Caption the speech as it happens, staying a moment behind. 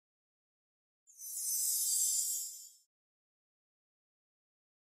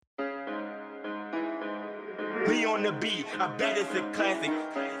We on the beat, I bet it's a classic.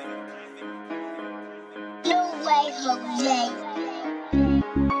 No way, Jose.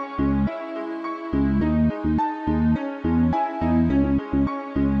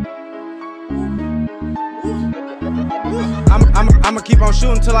 I'ma keep on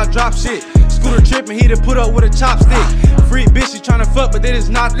shooting till I drop shit. Scooter tripping, he done put up with a chopstick. Free bitch, she tryna fuck, but that is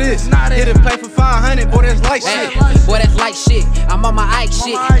not this. Hit a play for 500, boy, that's light shit. Boy, that's light shit. I'm on my Ike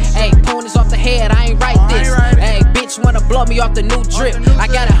shit. Ayy, pulling this off the head, I ain't write this. Ayy, bitch wanna blow me off the new drip. I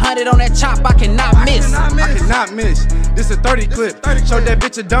got 100 on that chop, I cannot miss. I cannot miss. This a 30 clip. Showed that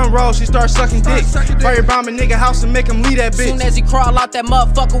bitch a dumb roll, she start sucking dick. Fire bomb a nigga house and make him leave that bitch. Soon as he crawl out that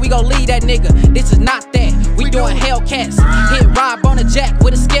motherfucker, we gon' leave that nigga. This is not that. We doing Hellcats. Hit Rob on a jack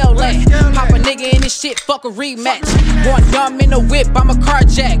with a scale lag. Pop a nigga in this shit, fuck a rematch. Going dumb in the whip, I'm a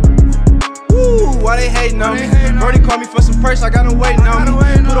carjack. Woo, why they hating on me? Brody called me for some purse, I got him waiting on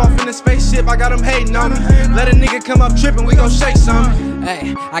me. Put off in the spaceship, I got him hating on me. Let a nigga come up tripping, we gon' shake some.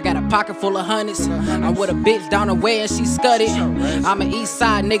 Hey, I got a pocket full of hundreds. I'm with a bitch down the way and she scudded. I'm an east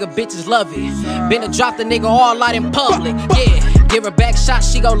side nigga, bitches love it. Been to drop the nigga all out in public. Yeah, give her back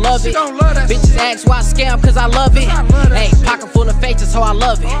shots, she gon' love it. Bitches ask why I scam, cause I love it. Hey, pocket full of faces, so I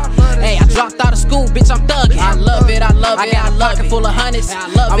love it. Hey, I dropped out of school, bitch, I'm thugging. I love it, I love it. I got a pocket full of hundreds.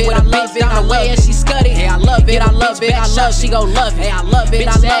 I'm with a bitch down the way and she scudded. Hey, I love it, I love it, I love it. She gon' love it. Hey, I love it,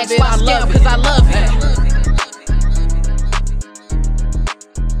 I love it, I love it. Cause I love it.